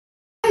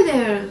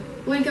there!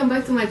 Welcome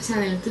back to my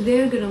channel. Today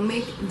we're gonna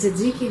make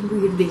tzatziki and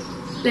bouyiourdi.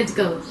 Let's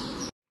go!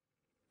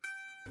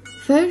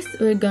 First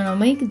we're gonna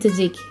make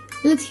tzatziki.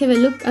 Let's have a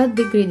look at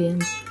the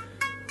ingredients.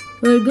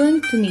 We're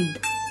going to need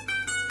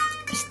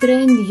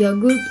strained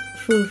yogurt,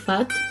 full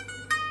fat,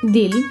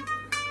 dill,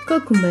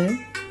 cucumber,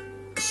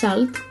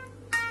 salt,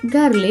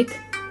 garlic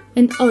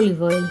and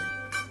olive oil.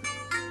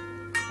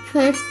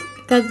 First,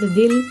 cut the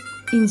dill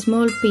in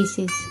small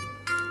pieces.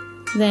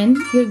 Then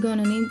you're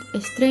gonna need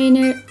a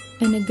strainer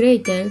and a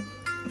grater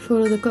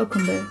for the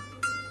cucumber.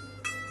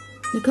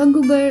 The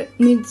cucumber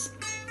needs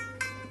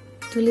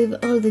to leave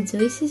all the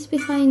juices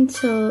behind,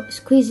 so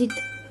squeeze it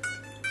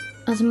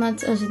as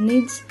much as it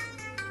needs.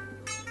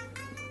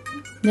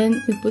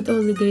 Then we put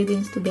all the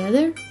ingredients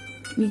together.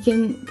 You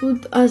can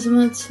put as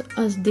much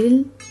as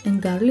dill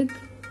and garlic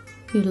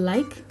you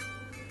like.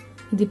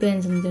 It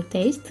depends on your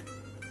taste.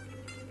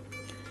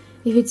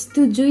 If it's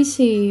too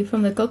juicy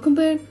from the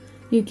cucumber,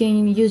 you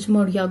can use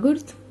more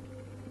yogurt.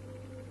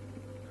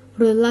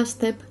 For the last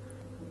step,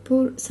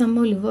 pour some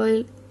olive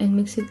oil and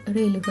mix it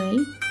really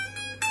well.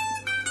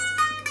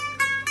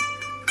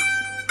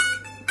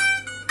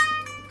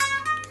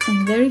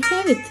 And there you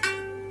have it.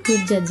 Your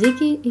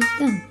tzatziki is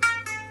done.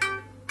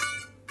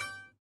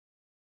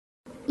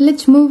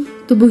 Let's move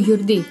to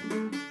bouyiourdi.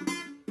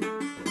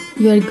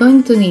 You are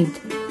going to need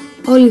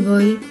olive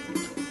oil,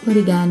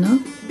 oregano,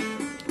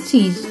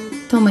 cheese,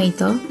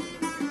 tomato,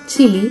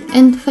 chili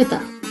and feta.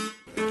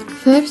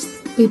 First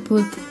we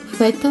put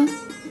feta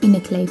in a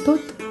clay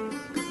pot.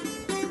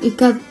 You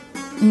cut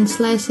in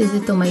slices the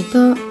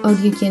tomato, or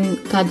you can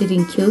cut it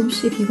in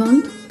cubes if you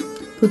want.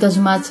 Put as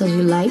much as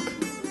you like.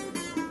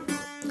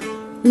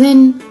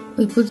 Then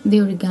we put the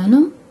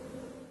oregano,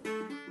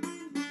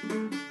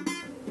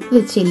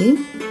 the chili.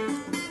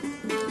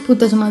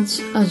 Put as much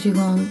as you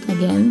want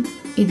again,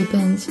 it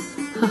depends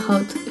how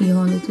hot you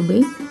want it to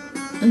be.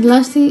 And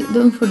lastly,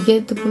 don't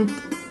forget to put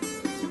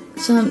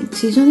some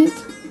cheese on it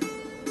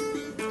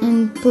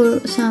and pour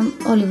some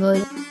olive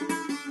oil.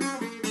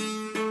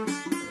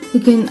 You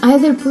can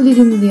either put it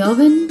in the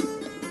oven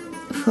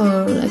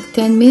for like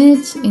 10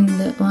 minutes in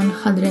the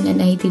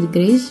 180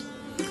 degrees,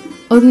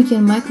 or you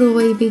can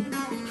microwave it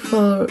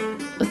for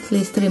at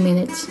least 3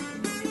 minutes.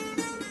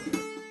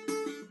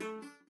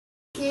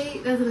 Okay,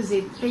 that was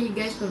it. Thank you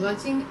guys for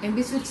watching and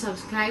be sure to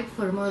subscribe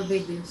for more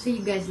videos. See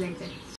you guys later.